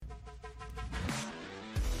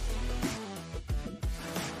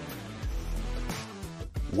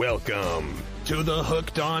Welcome to the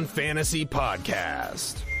Hooked on Fantasy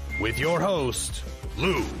Podcast with your host,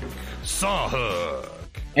 Luke Sawhook.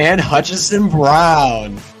 And Hutchison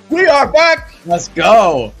Brown. We are back. Let's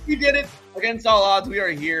go. We did it. Against all odds, we are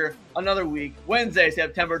here another week. Wednesday,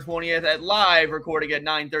 September 20th at live recording at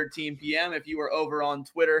 9:13 p.m. If you are over on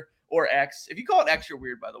Twitter or X. If you call it X, you're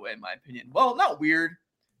weird, by the way, in my opinion. Well, not weird.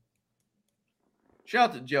 Shout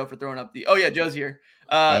out to Joe for throwing up the... Oh, yeah, Joe's here.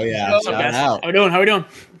 Joe, shout out. How we doing?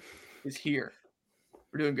 Is here.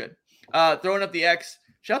 We're doing good. Throwing up the X.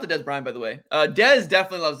 Shout out to Des Bryant, by the way. Des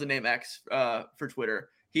definitely loves the name X for Twitter.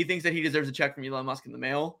 He thinks that he deserves a check from Elon Musk in the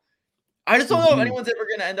mail. I just don't know if anyone's ever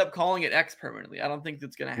going to end up calling it X permanently. I don't think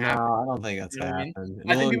that's going to happen. No, I don't think that's going to happen.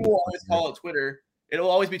 I think people will always call it Twitter. It'll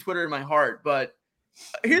always be Twitter in my heart. But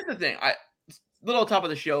here's the thing. Little top of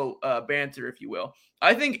the show banter, if you will.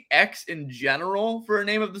 I think X in general for a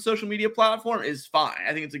name of the social media platform is fine.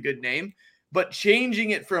 I think it's a good name. But changing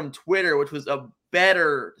it from Twitter, which was a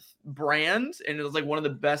better brand, and it was like one of the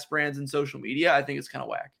best brands in social media, I think it's kind of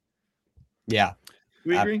whack. Yeah. Do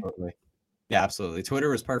we agree? Absolutely. Yeah, absolutely. Twitter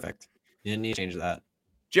was perfect. You didn't need to change that.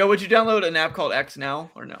 Joe, would you download an app called X now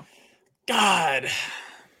or no? God,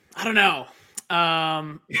 I don't know. I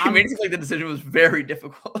mean, it seems like the decision was very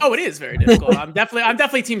difficult. Oh, it is very difficult. I'm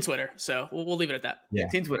definitely team Twitter, so we'll leave it at that. Yeah.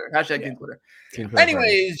 Team Twitter. Hashtag Team Twitter. Team Twitter.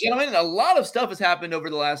 Anyways, gentlemen, a lot of stuff has happened over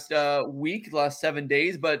the last week, the last 7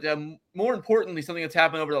 days, but more importantly, something that's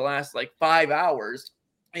happened over the last 5 hours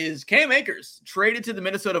is Cam Akers traded to the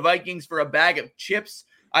Minnesota Vikings for a bag of chips.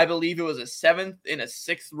 I believe it was a 7th and a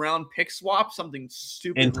 6th round pick swap, something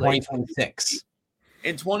stupid. In 2026.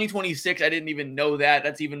 In 2026, I didn't even know that.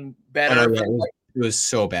 That's even better. It was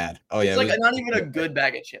so bad. Oh, yeah. It's not even a good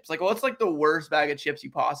bag of chips. What's the worst bag of chips you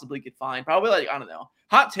possibly could find? Probably I don't know.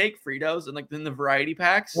 Hot take Fritos and in the variety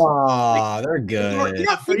packs. Oh, they're good.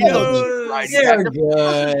 They're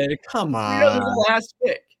good. Come on. Fritos is the last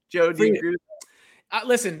pick. Joe, do you agree with that?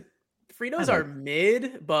 Listen, Fritos are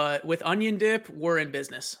mid, but with onion dip, we're in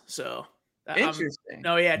business. So interesting.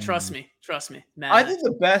 No, yeah, trust me. Man. I think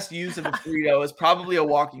the best use of a Frito is probably a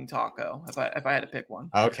walking taco. If I had to pick one.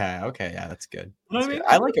 Okay, yeah, that's good. You know what I mean?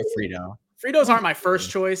 I like a Frito. Fritos aren't my first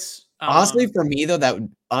choice. Honestly, for me though, that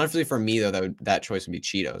choice would be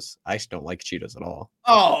Cheetos. I actually don't like Cheetos at all.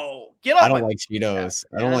 Oh, get up! I don't like Cheetos.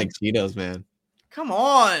 I don't like Cheetos, man. Come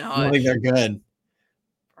on, I don't think they're good.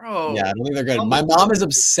 Bro. Yeah, I don't think they're good. My mom is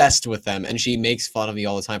obsessed with them, and she makes fun of me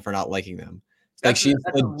all the time for not liking them. She's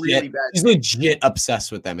legit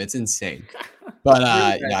obsessed with them. It's insane. But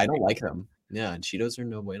yeah, I don't like them. Yeah, and Cheetos are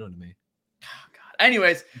no bueno to me. Oh, God.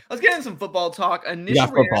 Anyways, let's get into some football talk.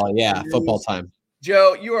 Football time.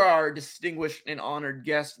 Joe, you are our distinguished and honored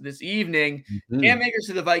guest this evening. Cam Akers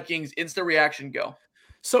to the Vikings. Instant reaction, go.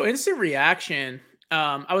 So instant reaction.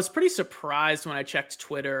 I was pretty surprised when I checked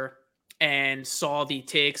Twitter and saw the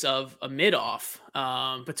takes of a mid-off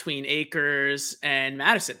between Akers and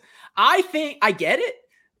Madison. I think I get it,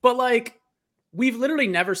 but we've literally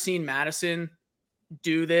never seen Madison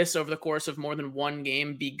do this over the course of more than one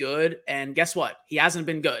game be good. And guess what? He hasn't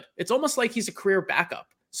been good. It's almost like he's a career backup.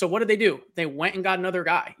 So what did they do? They went and got another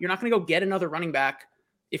guy. You're not going to go get another running back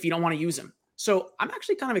if you don't want to use him. So I'm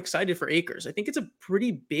actually kind of excited for Akers. I think it's a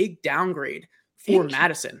pretty big downgrade for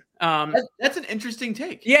Madison. That's an interesting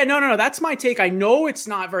take. Yeah, no. That's my take. I know it's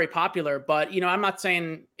not very popular, but I'm not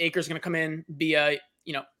saying Akers is going to come in, be a,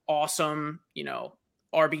 awesome,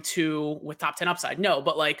 RB2 with top 10 upside. No,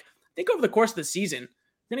 but I think over the course of the season,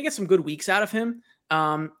 we're going to get some good weeks out of him.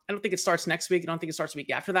 I don't think it starts next week. I don't think it starts the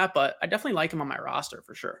week after that, but I definitely like him on my roster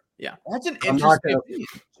for sure. Yeah. That's an interesting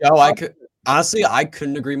Joe, I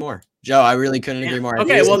couldn't agree more. Joe, I really couldn't agree more.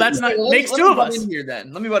 Okay, well, that's not makes two of us.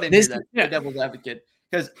 Let me butt in here then. Devil's advocate.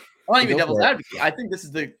 Because I'm not even devil's advocate. I think this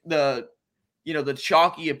is the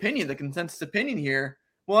chalky opinion, the consensus opinion here.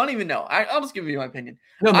 Well, I don't even know. I'll just give you my opinion.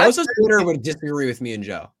 No, most of Twitter would disagree with me and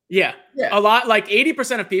Joe. Yeah. A lot,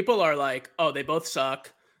 80% of people are like, oh, they both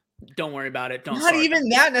suck. Don't worry about it. Not even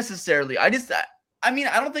that necessarily. I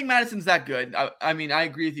don't think Madison's that good. I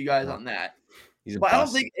agree with you guys on that. But I don't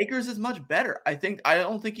think Akers is much better. I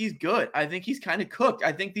don't think he's good. I think he's kind of cooked.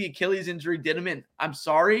 I think the Achilles injury did him in. I'm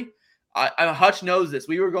sorry. Hutch knows this.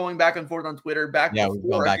 We were going back and forth on Twitter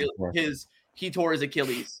before he tore his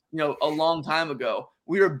Achilles, a long time ago.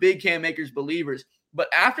 We were big Cam Akers believers. But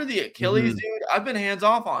after the Achilles, dude, I've been hands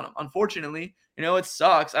off on him. Unfortunately, it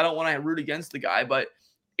sucks. I don't want to root against the guy, but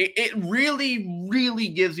it really, really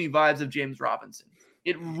gives me vibes of James Robinson.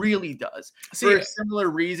 It really does. For a similar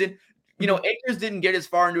reason. Akers didn't get as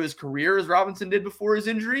far into his career as Robinson did before his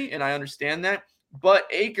injury, and I understand that. But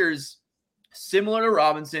Akers, similar to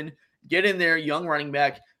Robinson, get in there, young running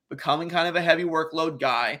back, becoming kind of a heavy workload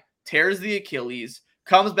guy, tears the Achilles,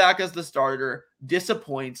 comes back as the starter,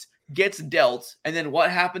 disappoints, gets dealt, and then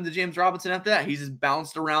what happened to James Robinson after that? He's just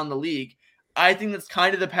bounced around the league. I think that's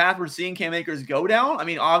kind of the path we're seeing Cam Akers go down. I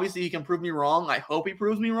mean, obviously he can prove me wrong. I hope he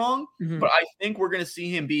proves me wrong, but I think we're going to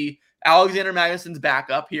see him be Alexander Madison's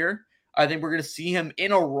backup here. I think we're going to see him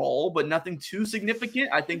in a role, but nothing too significant.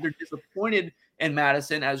 I think they're disappointed in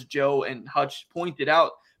Madison, as Joe and Hutch pointed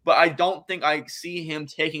out, but I don't think I see him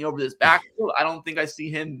taking over this backfield. I don't think I see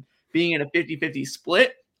him being in a 50-50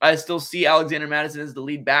 split. I still see Alexander Madison as the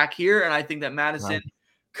lead back here, and I think that Madison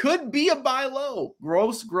could be a buy low.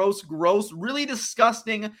 Gross, really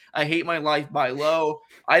disgusting. I hate my life buy low.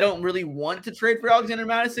 I don't really want to trade for Alexander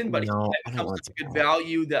Madison, but he comes to good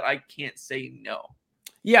value that I can't say no.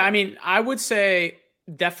 Yeah, I mean, I would say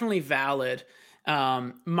definitely valid.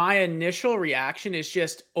 My initial reaction is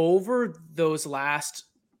just over those last,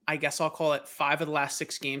 I guess I'll call it 5 of the last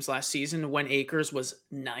 6 games last season when Akers was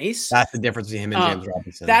nice. That's the difference between him and James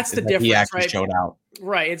Robinson. That's the difference, he actually right? showed out.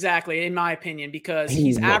 Right, exactly, in my opinion, because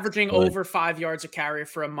he's averaging over 5 yards a carry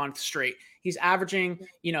for a month straight. He's averaging,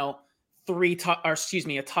 a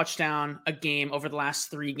touchdown a game over the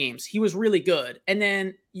last 3 games. He was really good. And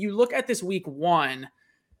then you look at this week 1,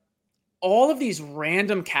 all of these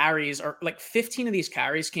random carries are like 15 of these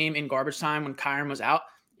carries came in garbage time when Kyron was out.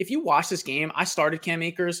 If you watch this game, I started Cam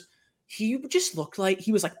Akers. He just looked like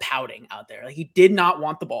he was like pouting out there. Like he did not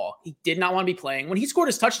want the ball. He did not want to be playing. When he scored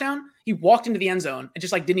his touchdown, he walked into the end zone and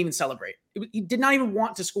just like didn't even celebrate. He did not even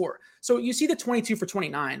want to score. So you see the 22 for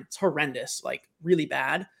 29. It's horrendous, like really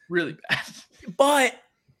bad. Really bad. But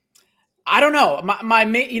I don't know. My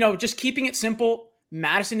just keeping it simple,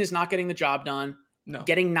 Madison is not getting the job done. No.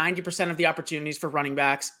 Getting 90% of the opportunities for running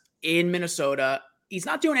backs in Minnesota. He's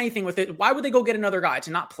not doing anything with it. Why would they go get another guy?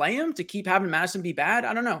 To not play him? To keep having Madison be bad?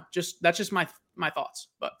 I don't know. That's just my thoughts.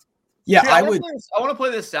 But yeah, I want to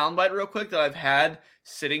play this soundbite real quick that I've had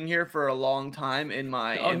sitting here for a long time in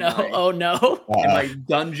my in my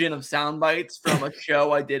dungeon of soundbites from a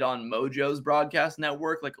show I did on Mojo's broadcast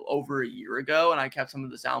network like over a year ago, and I kept some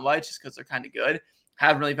of the soundbites just because they're kind of good.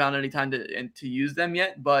 Haven't really found any time to use them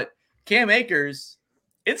yet, but Cam Akers,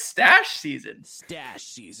 it's stash season.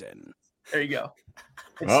 There you go.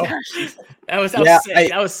 That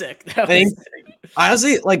was sick.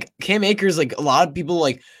 Honestly, like Cam Akers, like a lot of people,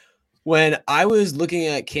 like when I was looking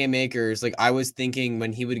at Cam Akers, like I was thinking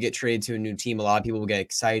when he would get traded to a new team, a lot of people would get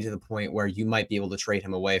excited to the point where you might be able to trade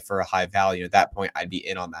him away for a high value. At that point, I'd be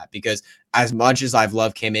in on that because as much as I've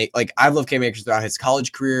loved Cam Akers throughout his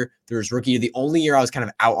college career, through his rookie year, the only year I was kind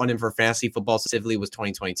of out on him for fantasy football specifically was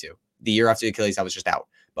 2022. The year after the Achilles, I was just out.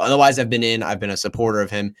 But otherwise, I've been a supporter of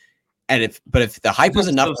him. And if the hype was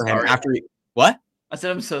enough for him after what? I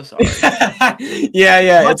said, I'm so sorry.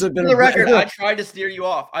 yeah. It's a bit of the record. I tried to steer you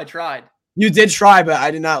off. I tried. You did try, but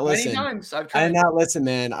I did not listen. Many times I've tried. I did not listen,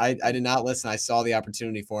 man. I did not listen. I saw the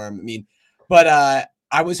opportunity for him. I mean, but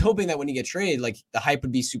I was hoping that when he get traded, like the hype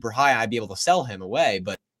would be super high. I'd be able to sell him away,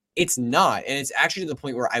 but it's not. And it's actually to the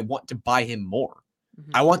point where I want to buy him more.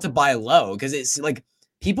 Mm-hmm. I want to buy low because it's like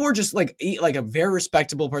people are just like a very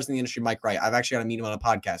respectable person in the industry, Mike Wright. I've actually got to meet him on a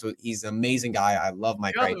podcast. He's an amazing guy. I love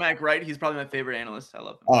Mike Wright. Mike Wright. He's probably my favorite analyst. I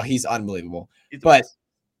love him. Oh, he's unbelievable. But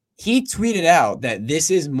he tweeted out that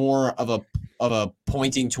this is more of a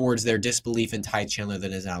pointing towards their disbelief in Ty Chandler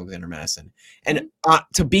than is Alexander Madison. And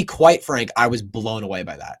to be quite frank, I was blown away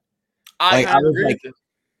by that. I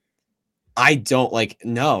don't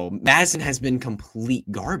no. Madison has been complete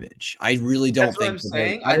garbage. I really don't That's think. What I'm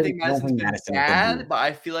saying. I think Madison's been bad, but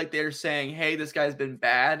I feel like they're saying, "Hey, this guy's been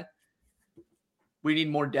bad. We need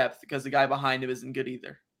more depth because the guy behind him isn't good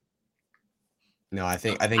either." No, I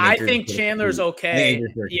think Chandler's okay.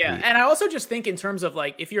 Yeah, and I also just think in terms of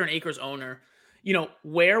like if you're an Akers owner,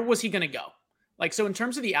 where was he going to go? Like so in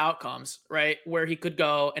terms of the outcomes, right? Where he could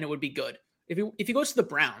go and it would be good. If he goes to the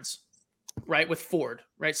Browns. Right, with Ford,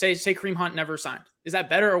 right? Say Kareem Hunt never signed. Is that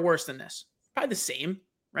better or worse than this? Probably the same,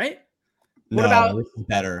 right? What about this is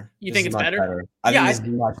better? You think it's better? I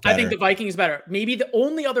think the Vikings is better. Maybe the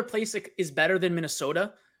only other place that is better than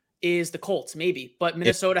Minnesota is the Colts, maybe, but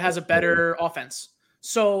Minnesota has a better offense.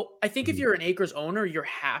 So I think if you're an Akers owner, you're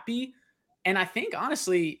happy. And I think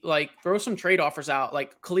honestly, like throw some trade offers out,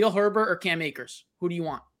 like Khalil Herbert or Cam Akers. Who do you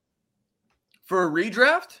want for a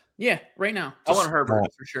redraft? Yeah, right now. I want Herbert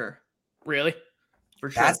for sure. Really?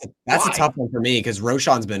 For sure. That's a tough one for me because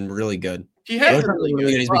Roshan's been really good. He has been really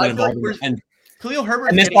good. He's been involved and Khalil Herbert.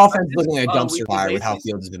 And this offense is looking like a dumpster fire with how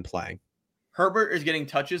Fields has been playing. Herbert is getting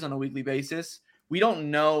touches on a weekly basis. We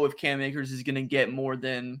don't know if Cam Akers is going to get more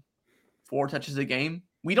than 4 touches a game.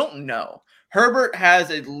 We don't know. Herbert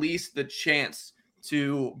has at least the chance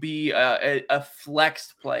to be a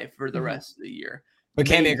flexed play for the rest of the year. But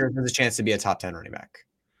Cam Akers has a chance to be a top 10 running back.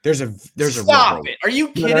 There's a stop world. It. Are you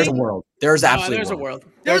kidding? No, there's a world. There's absolutely a world.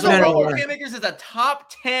 There's a world where Cam Akers is a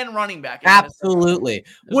top 10 running back. Absolutely.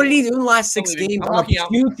 What did he do in the last 6 games?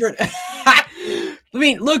 I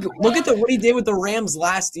mean, look at what he did with the Rams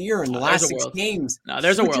last year in the last 6 games. No,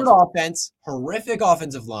 there's a world. Offense, horrific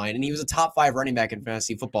offensive line, and he was a top 5 running back in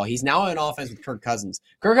fantasy football. He's now in offense with Kirk Cousins.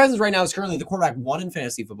 Kirk Cousins right now is currently the quarterback 1 in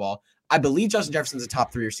fantasy football. I believe Justin Jefferson's a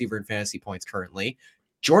top 3 receiver in fantasy points currently.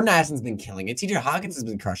 Jordan Addison's been killing it. TJ Hawkins has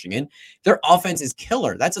been crushing it. Their offense is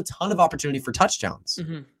killer. That's a ton of opportunity for touchdowns.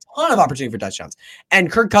 Ton of opportunity for touchdowns.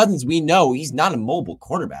 And Kirk Cousins, we know he's not a mobile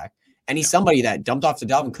quarterback, and he's somebody that dumped off to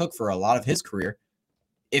Dalvin Cook for a lot of his career.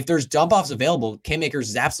 If there's dump offs available, Cam Akers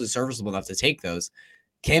is absolutely serviceable enough to take those.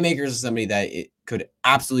 Cam Akers is somebody that it could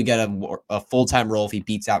absolutely get a full-time role if he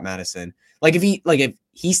beats out Madison. If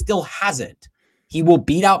he still has it, he will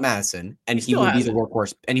beat out Madison, and he will be the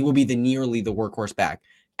workhorse, and he will be nearly the workhorse back,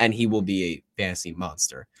 and he will be a fantasy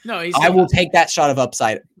monster. No, I will take that shot of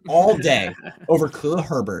upside all day over Khalil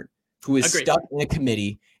Herbert, who is stuck in a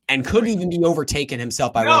committee and could even be overtaken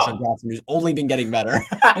himself by Roshan Johnson, who's only been getting better.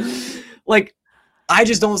 I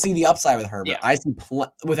just don't see the upside with Herbert. Yeah. I see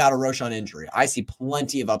without a Roshan injury. I see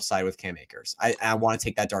plenty of upside with Cam Akers. I want to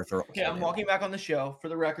take that dart throw. Okay, I'm walking back on the show. For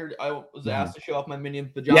the record, I was asked to show off my Minion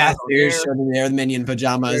pajamas. Yes, there, the Minion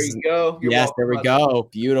pajamas. There you go. There we go.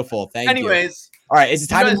 Beautiful. Thank you. Anyways. All right, it's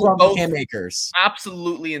time to move on to Cam Akers.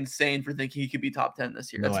 Absolutely insane for thinking he could be top 10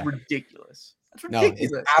 this year. That's ridiculous. That's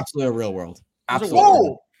ridiculous. No, it's absolutely a real world. Absolutely.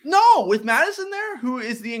 Whoa. No, with Madison there, who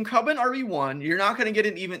is the incumbent RB1, you're not going to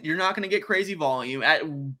get you're not going to get crazy volume. At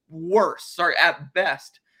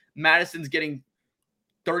best, Madison's getting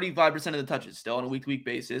 35% of the touches still on a week-to-week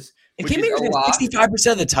basis. And Cam Akers getting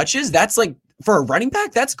 65% of the touches? That's for a running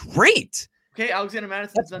back, that's great. Okay, Alexander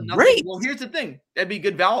Madison's done nothing. Great. Well, here's the thing. That'd be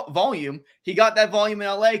good volume. He got that volume in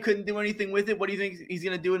LA, couldn't do anything with it. What do you think he's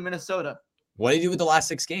going to do in Minnesota? What did he do with the last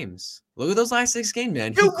 6 games? Look at those last 6 games,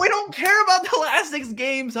 man. Dude, we don't care about the last 6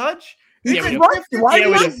 games, Hutch. Yeah,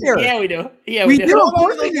 we do. Yeah, we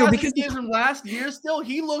do. Because games from last year still,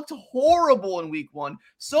 he looked horrible in week 1.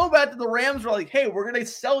 So bad that the Rams were like, hey, we're going to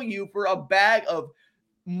sell you for a bag of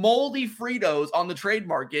moldy Fritos on the trade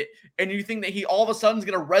market, and you think that he all of a sudden is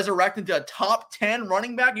going to resurrect into a top 10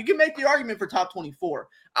 running back? You can make the argument for top 24.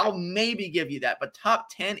 I'll maybe give you that, but top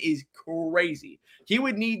 10 is crazy. He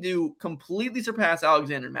would need to completely surpass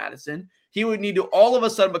Alexander Madison. He would need to all of a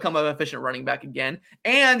sudden become an efficient running back again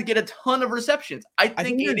and get a ton of receptions. I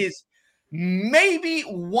think it is maybe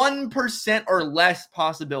 1% or less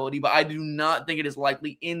possibility, but I do not think it is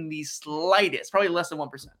likely in the slightest. Probably less than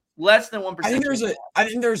 1%. Less than 1%. I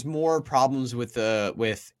think there's more problems with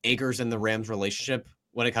Akers and the Rams relationship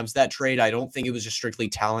when it comes to that trade. I don't think it was just strictly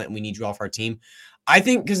talent and we need you off our team. I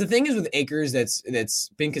think because the thing is with Akers that's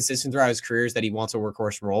been consistent throughout his career is that he wants a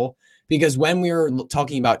workhorse role. Because when we were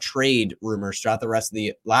talking about trade rumors throughout the rest of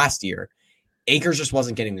the last year, Akers just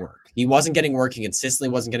wasn't getting work. He wasn't getting work. He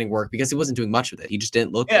consistently wasn't getting work because he wasn't doing much with it. He just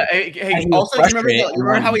didn't look. Yeah. Hey, also,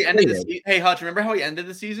 remember how he ended this? Hey, Hutch, remember how he ended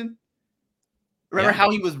the season? Remember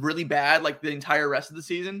how he was really bad like the entire rest of the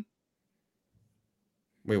season?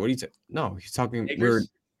 Wait, what are you saying? No, he's talking weird.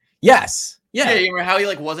 Yes. Yeah. Yeah, you remember how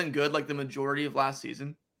he wasn't good like the majority of last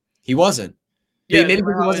season? He wasn't. Yeah, maybe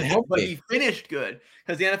he wasn't healthy. But he finished good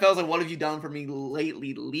because the NFL was like, "What have you done for me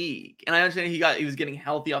lately, league?" And I understand he was getting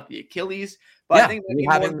healthy off the Achilles, but I think we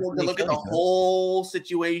have to look at the whole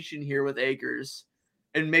situation here with Akers,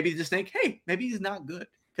 and maybe just think, "Hey, maybe he's not good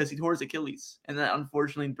because he tore his Achilles, and that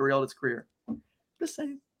unfortunately derailed his career." Just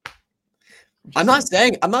saying. I'm not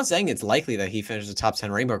saying it's likely that he finishes a top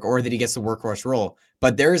 10 running back or that he gets the workhorse role,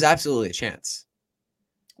 but there is absolutely a chance.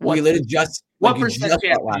 What percent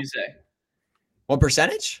chance would you say? What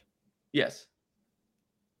percentage? Yes.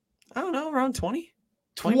 I don't know, around 20.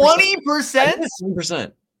 20%?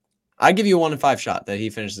 20%. I'd give you a 1 in 5 shot that he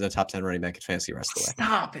finishes a top 10 running back in fantasy the rest of the way.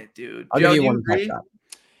 Stop it, dude. I'll give you a 1 in 5 shot.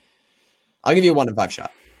 I'll give you a 1 in 5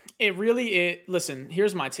 shot. Listen,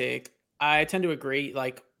 here's my take. I tend to agree.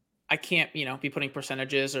 I can't, be putting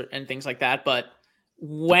percentages and things like that. But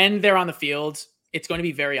when they're on the field, it's going to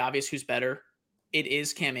be very obvious who's better. It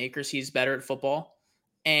is Cam Akers. He's better at football.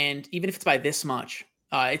 And even if it's by this much,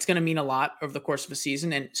 it's going to mean a lot over the course of a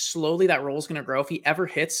season. And slowly that role is going to grow. If he ever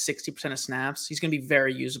hits 60% of snaps, he's going to be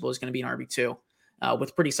very usable. He's going to be an RB2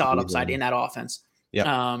 with pretty solid upside in that offense.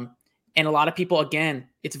 Yeah. And a lot of people, again,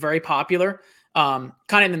 it's very popular, kind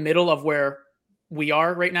of in the middle of where we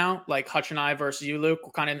are right now, like Hutch and I versus you, Luke.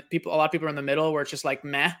 A lot of people are in the middle where it's just like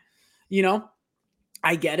meh,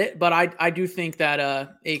 I get it, but I do think that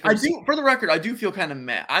Akers. For the record, I do feel kind of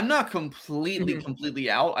meh. I'm not completely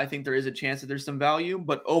out. I think there is a chance that there's some value,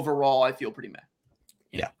 but overall, I feel pretty meh.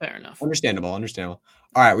 Yeah, fair enough. Understandable. All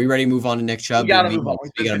right, we ready to move on to Nick Chubb? We gotta move on.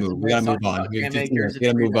 We gotta move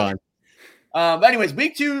on. But anyways,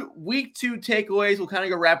 week two takeaways. We'll kind of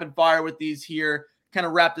go rapid fire with these here. Kind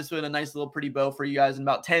of wrap this with a nice little pretty bow for you guys in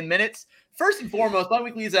about 10 minutes. First and foremost, my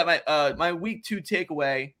weekly is that my week 2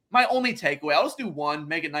 takeaway, my only takeaway, I'll just do one,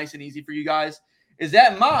 make it nice and easy for you guys, is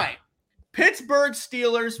that my Pittsburgh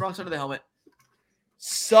Steelers, wrong side of the helmet,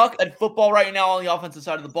 suck at football right now on the offensive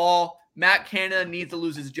side of the ball. Matt Canada needs to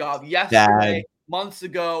lose his job yesterday, months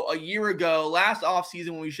ago, a year ago, last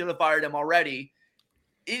offseason when we should have fired him already.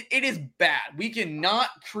 It is bad. We cannot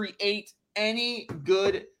create any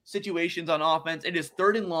good situations on offense. It is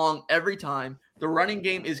 3rd and long every time. The running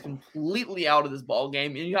game is completely out of this ball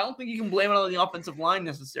game, and I don't think you can blame it on the offensive line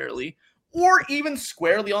necessarily, or even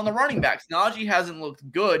squarely on the running backs. Najee hasn't looked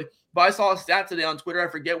good, but I saw a stat today on Twitter.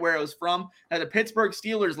 I forget where it was from. That the Pittsburgh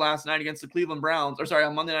Steelers last night against the Cleveland Browns,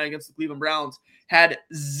 on Monday night against the Cleveland Browns, had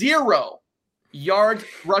 0 yards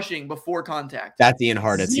rushing before contact. That's Ian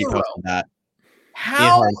Harditz. He posted that.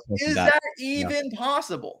 How is that even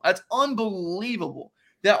possible? That's unbelievable.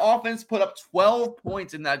 That offense put up 12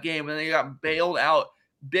 points in that game, and they got bailed out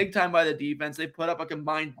big time by the defense. They put up a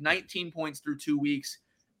combined 19 points through 2 weeks.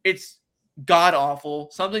 It's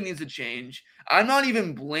god-awful. Something needs to change. I'm not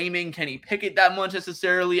even blaming Kenny Pickett that much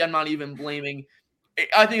necessarily. I'm not even blaming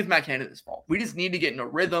 – I think it's Matt Canada's fault. We just need to get in a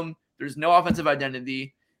rhythm. There's no offensive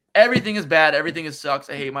identity. Everything is bad. Everything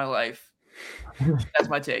sucks. I hate my life. That's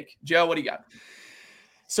my take. Joe, what do you got?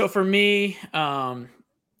 So for me,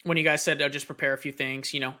 when you guys said just prepare a few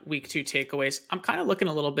things, week 2 takeaways, I'm kind of looking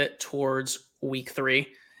a little bit towards week 3.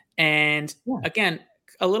 And again,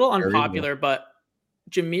 a little unpopular, but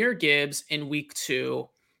Jahmyr Gibbs in week 2,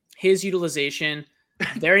 his utilization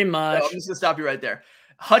very much. I'm just going to stop you right there.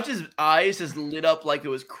 Hutch's eyes has lit up like it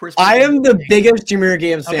was Christmas. I am the biggest Jahmyr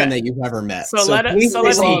Gibbs fan that you've ever met. So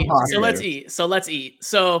let's eat.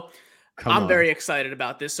 So I'm very excited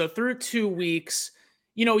about this. So through 2 weeks,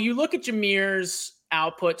 you look at Jahmyr's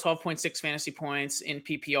output, 12.6 fantasy points in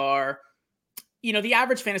PPR. The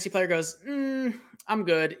average fantasy player goes, I'm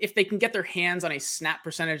good. If they can get their hands on a snap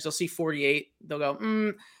percentage, they'll see 48. They'll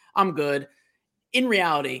go, I'm good. In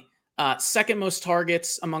reality, second most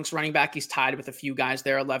targets amongst running back. He's tied with a few guys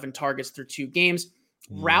there, 11 targets through 2 games.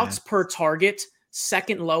 Routes per target,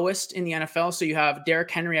 second lowest in the NFL. So you have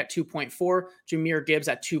Derrick Henry at 2.4, Jahmyr Gibbs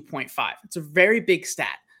at 2.5. It's a very big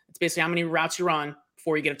stat. It's basically how many routes you run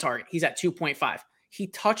before you get a target. He's at 2.5. He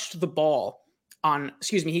touched the ball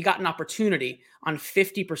he got an opportunity on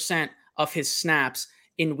 50% of his snaps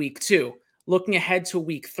in week 2. Looking ahead to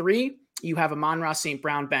week 3, you have Amon-Ra St.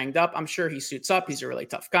 Brown banged up. I'm sure he suits up. He's a really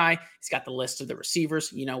tough guy. He's got the list of the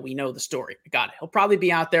receivers. We know the story. I got it. He'll probably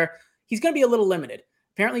be out there. He's going to be a little limited.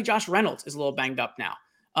 Apparently, Josh Reynolds is a little banged up now.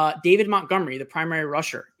 David Montgomery, the primary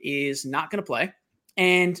rusher, is not going to play.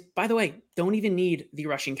 And by the way, don't even need the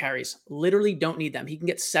rushing carries. Literally don't need them. He can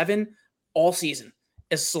get 7 all season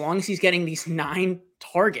as long as he's getting these 9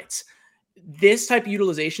 targets. This type of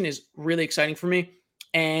utilization is really exciting for me.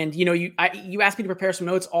 And, you asked me to prepare some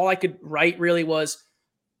notes. All I could write really was,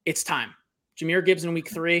 it's time. Jahmyr Gibbs in week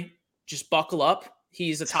 3, just buckle up.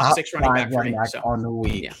 He's a top 6 running back for me. On the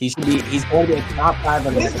week. Yeah. He's going to be a top 5 running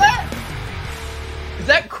back. What is that? Is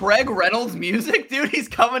that Craig Reynolds music? Dude, he's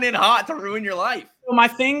coming in hot to ruin your life. So my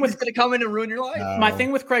thing with he's going to come in and ruin your life. No. My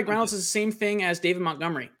thing with Craig Reynolds is the same thing as David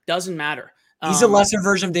Montgomery. Doesn't matter. He's a lesser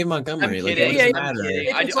version of David Montgomery. In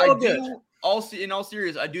all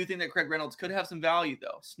seriousness, I do think that Craig Reynolds could have some value,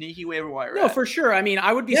 though. Sneaky waiver wire. No, for sure. I mean,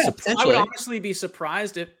 I would honestly be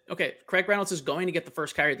surprised if Craig Reynolds is going to get the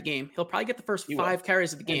first carry of the game. He'll probably get the first 5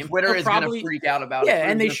 carries of the game. And Twitter is going to freak out about it. Yeah,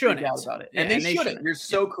 and they shouldn't. And they shouldn't. You're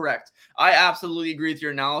so correct. I absolutely agree with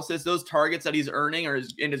your analysis. Those targets that he's earning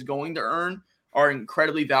and is going to earn are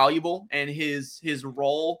incredibly valuable, and his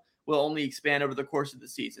role will only expand over the course of the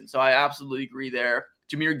season. So I absolutely agree there.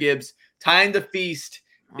 Jahmyr Gibbs, time to feast.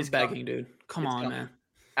 Is begging, dude. Come on, man.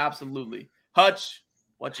 Absolutely. Hutch,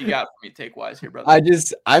 what you got for me take-wise here, brother?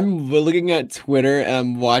 I'm looking at Twitter and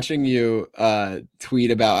I'm watching you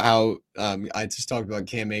tweet about how I just talked about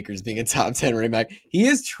Cam Akers being a top 10 running back. He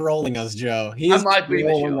is trolling us, Joe. He is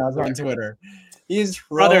trolling us on Twitter. He is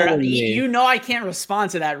trolling Brother, me. I can't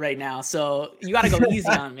respond to that right now, so you got to go easy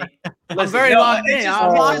on me. I'm very locked in.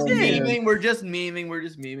 I'm locked in. We're just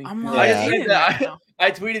memeing. I'm locked in.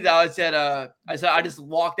 I tweeted out. I said I just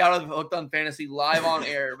walked out of Hooked on Fantasy live on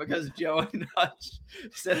air because Joe and Hutch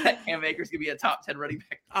said that Cam Akers could be a top 10 running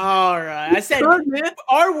back. All right, I said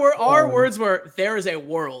our words were there is a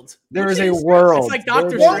world. There is a world. It's like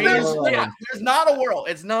Dr. Strange. There's not a world.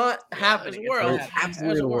 It's not happening. There's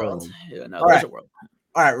absolutely a world. Yeah, no, there's a world.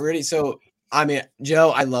 All right, ready. So, I mean, Joe,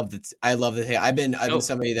 I love it. I've been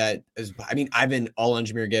somebody that is. I mean, I've been all on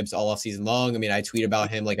Jahmyr Gibbs all off season long. I mean, I tweet about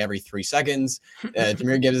him like every 3 seconds.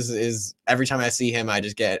 Jahmyr Gibbs is every time I see him, I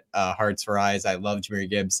just get hearts for eyes. I love Jahmyr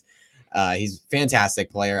Gibbs. He's a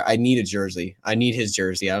fantastic player. I need a jersey. I need his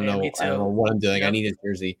jersey. I don't know what I'm doing. Yep. I need his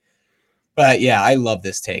jersey. But yeah, I love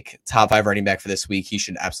this take. Top 5 running back for this week. He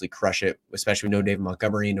should absolutely crush it, especially with no David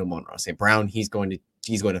Montgomery, no Monroe St. Brown. He's going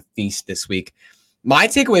to feast this week. My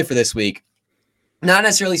takeaway for this week, not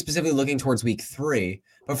necessarily specifically looking towards week 3,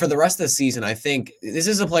 but for the rest of the season, I think this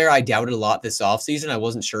is a player I doubted a lot this offseason. I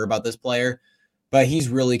wasn't sure about this player, but he's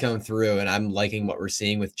really come through, and I'm liking what we're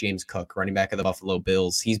seeing with James Cook, running back of the Buffalo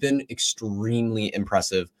Bills. He's been extremely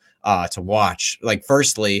impressive to watch. Like,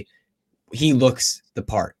 firstly, he looks the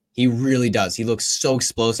part. He really does. He looks so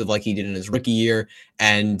explosive like he did in his rookie year,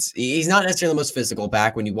 and he's not necessarily the most physical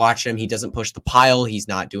back. When you watch him, he doesn't push the pile. He's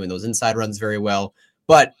not doing those inside runs very well.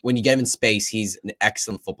 But when you get him in space, he's an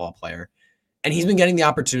excellent football player. And he's been getting the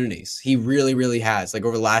opportunities. He really, really has. Like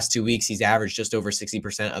over the last 2 weeks, he's averaged just over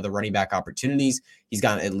 60% of the running back opportunities. He's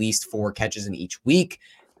gotten at least 4 catches in each week.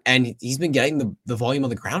 And he's been getting the volume on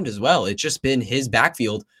the ground as well. It's just been his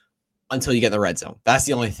backfield until you get in the red zone. That's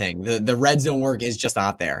the only thing. The red zone work is just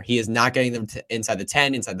not there. He is not getting them inside the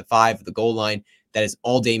 10, inside the 5, the goal line. That is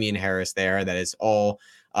all Damian Harris there. That is all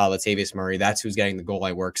Latavius Murray. That's who's getting the goal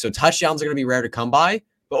line work. So touchdowns are going to be rare to come by.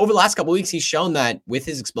 But over the last couple of weeks, he's shown that with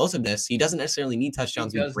his explosiveness, he doesn't necessarily need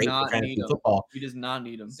touchdowns to be great for fantasy football. He does not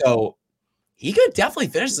need them. So he could definitely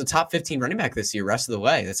finish as a top 15 running back this year, rest of the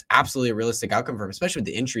way. That's absolutely a realistic outcome for him, especially with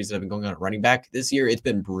the injuries that have been going on at running back this year. It's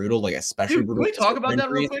been brutal, like especially brutal. Can we talk about that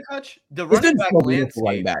real quick, Hutch? The running back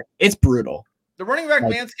landscape. It's brutal. The running back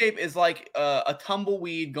landscape is like a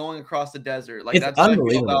tumbleweed going across the desert. Like that's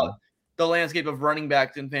unbelievable. How I feel about the landscape of running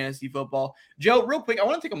backs in fantasy football. Joe, real quick, I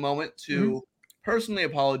want to take a moment to personally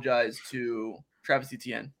apologize to Travis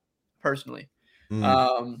Etienne. Personally.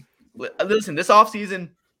 Listen, this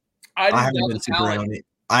offseason, I didn't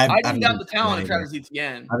doubt the talent of Travis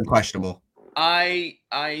Etienne. Unquestionable. I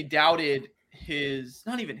doubted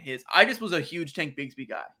I just was a huge Tank Bigsby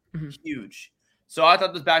guy. Huge. So I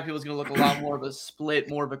thought this backfield was going to look a lot more of a split,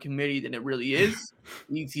 more of a committee than it really is.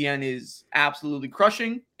 Etienne is absolutely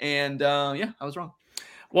crushing. And I was wrong.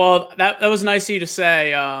 Well, that was nice of you to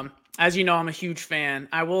say. As you know, I'm a huge fan.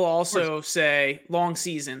 I will also say long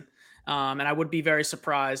season. And I would be very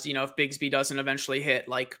surprised, if Bigsby doesn't eventually hit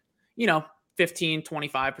 15,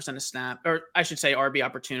 25% of snap, or I should say RB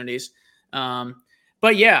opportunities.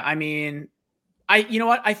 But yeah, I mean, you know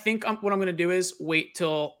what? I think what I'm going to do is wait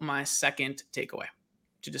till my second takeaway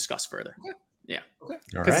to discuss further. Okay. Yeah. Okay.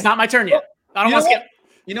 Because it's not my turn yet. I don't want to skip.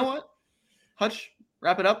 You know what? Hutch,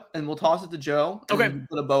 wrap it up and we'll toss it to Joe. And okay.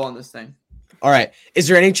 Put a bow on this thing. All right. Is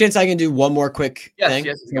there any chance I can do one more quick thing?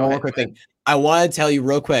 Yes. One more quick thing. I want to tell you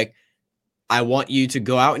real quick. I want you to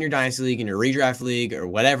go out in your dynasty league, in your redraft league, or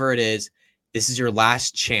whatever it is. This is your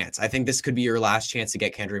last chance. I think this could be your last chance to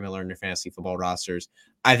get Kendrick Miller in your fantasy football rosters.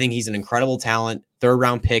 I think he's an incredible talent,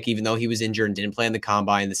 3rd-round pick, even though he was injured and didn't play in the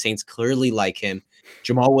combine. The Saints clearly like him.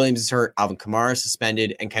 Jamal Williams is hurt. Alvin Kamara is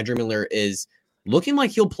suspended. And Kendrick Miller is looking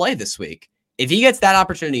like he'll play this week. If he gets that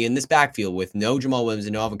opportunity in this backfield with no Jamal Williams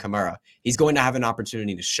and no Alvin Kamara, he's going to have an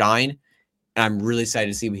opportunity to shine. And I'm really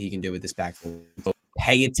excited to see what he can do with this backfield. So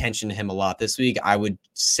pay attention to him a lot this week. I would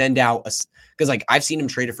send out because I've seen him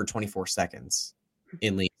traded for 24 seconds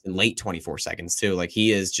in leagues, in late 24 seconds too. Like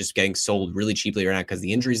he is just getting sold really cheaply right now because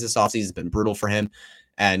the injuries this offseason has been brutal for him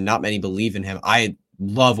and not many believe in him. I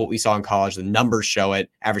love what we saw in college. The numbers show it.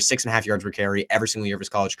 Average 6.5 yards per carry every single year of his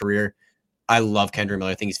college career. I love Kendrick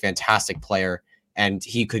Miller. I think he's a fantastic player and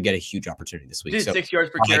he could get a huge opportunity this week. 6 yards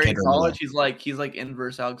per carry in college. He's like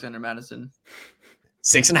inverse Alexander Madison.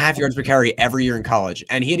 6.5 yards per carry every year in college.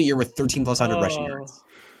 And he had a year with 13 plus 100 rushing yards.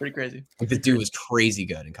 Pretty crazy. Like the dude was crazy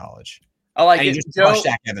good in college. I like and it. He just crushed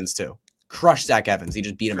Zach Evans too. Crushed Zach Evans. He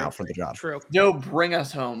just beat him out for the job. True. Joe, bring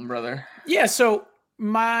us home, brother. Yeah. So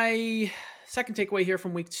my second takeaway here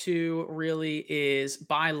from week 2 really is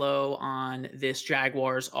buy low on this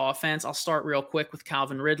Jaguars offense. I'll start real quick with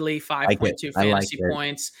Calvin Ridley, 5.2 fantasy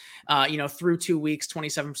points. Through 2 weeks,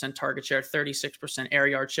 27% target share, 36% air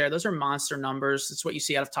yard share. Those are monster numbers. It's what you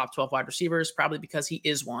see out of top 12 wide receivers, probably because he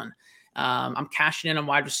is one. I'm cashing in on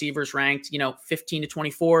wide receivers ranked, 15 to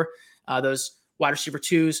 24. Those wide receiver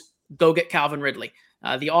 2s, go get Calvin Ridley.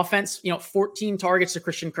 The offense, 14 targets to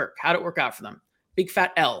Christian Kirk. How'd it work out for them? Big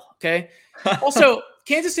fat L. Okay. Also,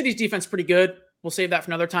 Kansas City's defense pretty good. We'll save that for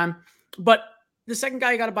another time. But the second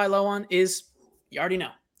guy you got to buy low on is, you already know,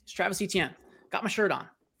 it's Travis Etienne. Got my shirt on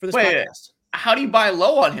for this podcast. How do you buy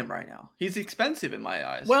low on him right now? He's expensive in my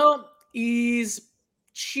eyes. Well, he's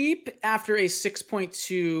cheap after a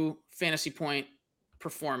 6.2 fantasy point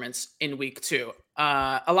performance in week 2.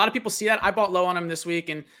 A lot of people see that. I bought low on him this week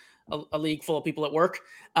in a league full of people at work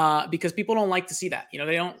because people don't like to see that. They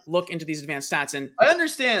don't look into these advanced stats. And I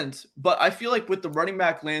understand, but I feel like with the running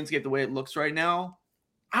back landscape, the way it looks right now,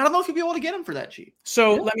 I don't know if you'll be able to get him for that cheap.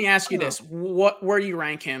 So let me ask you this. Where do you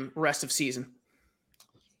rank him rest of season?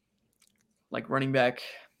 Like running back,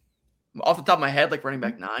 off the top of my head, like running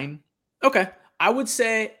back 9. Okay. I would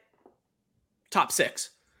say top 6.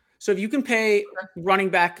 So if you can pay running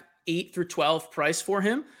back 8 through 12 price for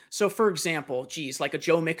him. So for example, like a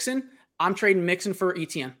Joe Mixon, I'm trading Mixon for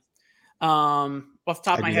Etienne. Off the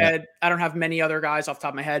top of my head, I don't have many other guys off the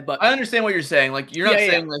top of my head, but I understand what you're saying. Like you're not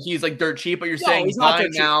saying like he's like dirt cheap, but you're saying he's not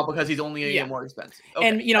now because he's only a year more expensive. Okay.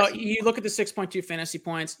 And you look at the 6.2 fantasy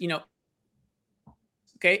points,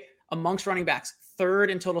 okay, amongst running backs,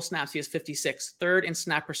 3rd in total snaps, he has 56, 3rd in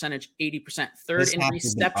snap percentage, 80%, 3rd in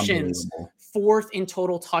receptions, 4th in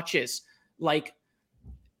total touches. Like,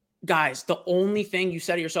 guys, the only thing you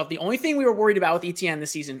said to yourself, the only thing we were worried about with ETN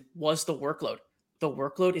this season was the workload. The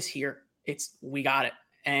workload is here. We got it.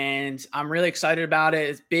 And I'm really excited about it.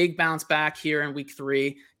 It's big bounce back here in week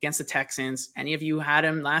 3 against the Texans. Any of you had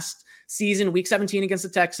him last season, week 17 against the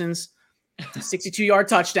Texans, 62-yard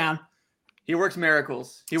touchdown. He works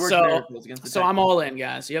miracles. Miracles against the Texans. I'm all in,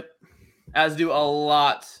 guys. Yep. As do a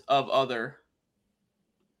lot of other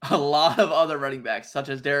running backs, such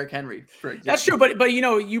as Derrick Henry, for example. That's true, but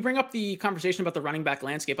you bring up the conversation about the running back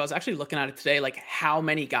landscape. I was actually looking at it today, like how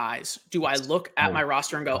many guys do I look at my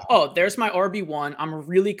roster and go, oh, there's my RB1. I'm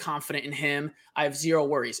really confident in him. I have zero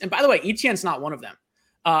worries. And by the way, Etienne's not one of them.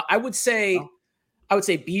 I would say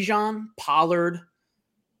Bijan, Pollard,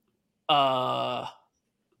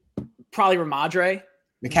 probably Ramadre.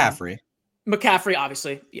 McCaffrey,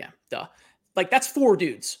 obviously. Yeah, duh. Like, that's 4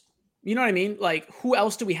 dudes. You know what I mean? Like, who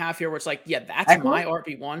else do we have here where it's like, yeah, that's Eckler? my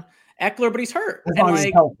RB1. Eckler, but he's hurt. As long as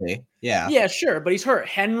he's healthy. Yeah. Yeah, sure, but he's hurt.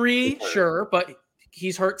 Henry, sure, but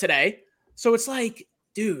he's hurt today. So it's like,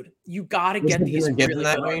 dude, you got to get these really in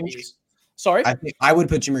that good range. RBs. Sorry? I think I would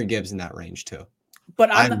put Jahmyr Gibbs in that range too. But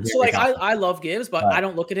I love Gibbs, but I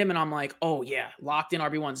don't look at him and I'm like, oh yeah, locked in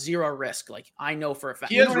RB1, 0 risk. Like, I know for a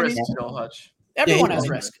fact. He has risk still, Hutch. Everyone has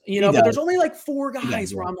risk, but there's only like 4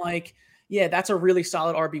 guys where I'm like, yeah, that's a really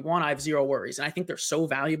solid RB1. I have 0 worries. And I think they're so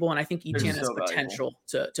valuable. And I think Etienne has potential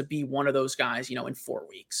to be one of those guys, in 4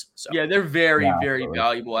 weeks. So yeah, they're very, very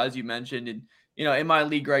valuable, as you mentioned. And, in my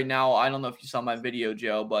league right now, I don't know if you saw my video,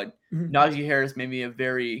 Joe, but Najee Harris made me a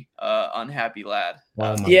very unhappy lad.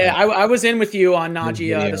 I was in with you on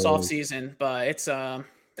Najee this offseason, but it's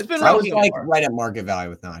been I was like right at market value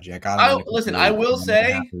with Najee. I will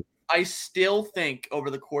say, I still think over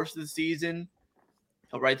the course of the season,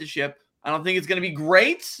 he'll right the ship. I don't think it's going to be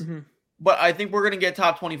great, but I think we're going to get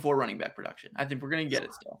top 24 running back production. I think we're going to get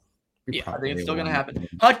it still. Yeah, I think it's still going to happen.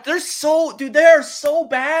 They're so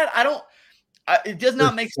bad. It does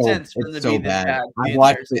not make sense for them to be this bad. I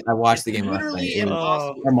watched the game last night.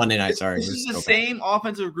 Or Monday night, sorry. This is the same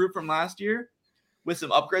offensive group from last year with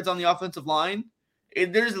some upgrades on the offensive line.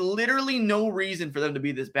 There's literally no reason for them to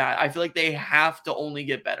be this bad. I feel like they have to only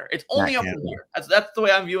get better. It's only up from here. That's the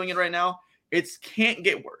way I'm viewing it right now. It can't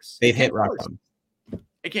get worse. They've hit rock bottom.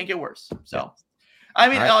 It can't get worse. So, I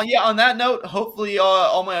mean, on that note, hopefully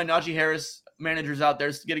all my Najee Harris managers out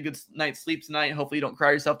there get a good night's sleep tonight. Hopefully you don't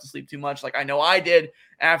cry yourself to sleep too much like I know I did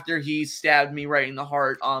after he stabbed me right in the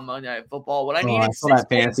heart on Monday Night Football. What I needed I saw that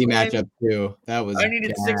fantasy matchup too. I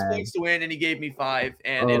needed 6 points to win, and he gave me 5,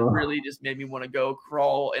 and it really just made me want to go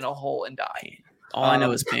crawl in a hole and die. All I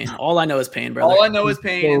know is pain. All I know is pain, brother. All I know is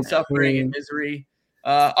pain and suffering and misery.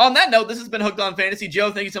 On that note, this has been Hooked on Fantasy.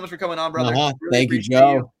 Joe, thank you so much for coming on, brother. Really thank you,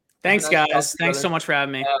 Joe. Thanks, guys. Thanks so much for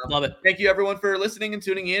having me. Love it. Thank you, everyone, for listening and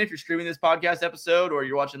tuning in. If you're streaming this podcast episode or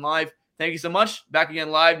you're watching live, thank you so much. Back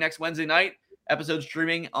again live next Wednesday night. Episode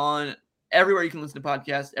streaming on everywhere you can listen to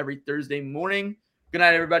podcasts every Thursday morning. Good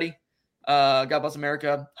night, everybody. God bless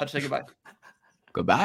America. Hutch, say goodbye. Goodbye.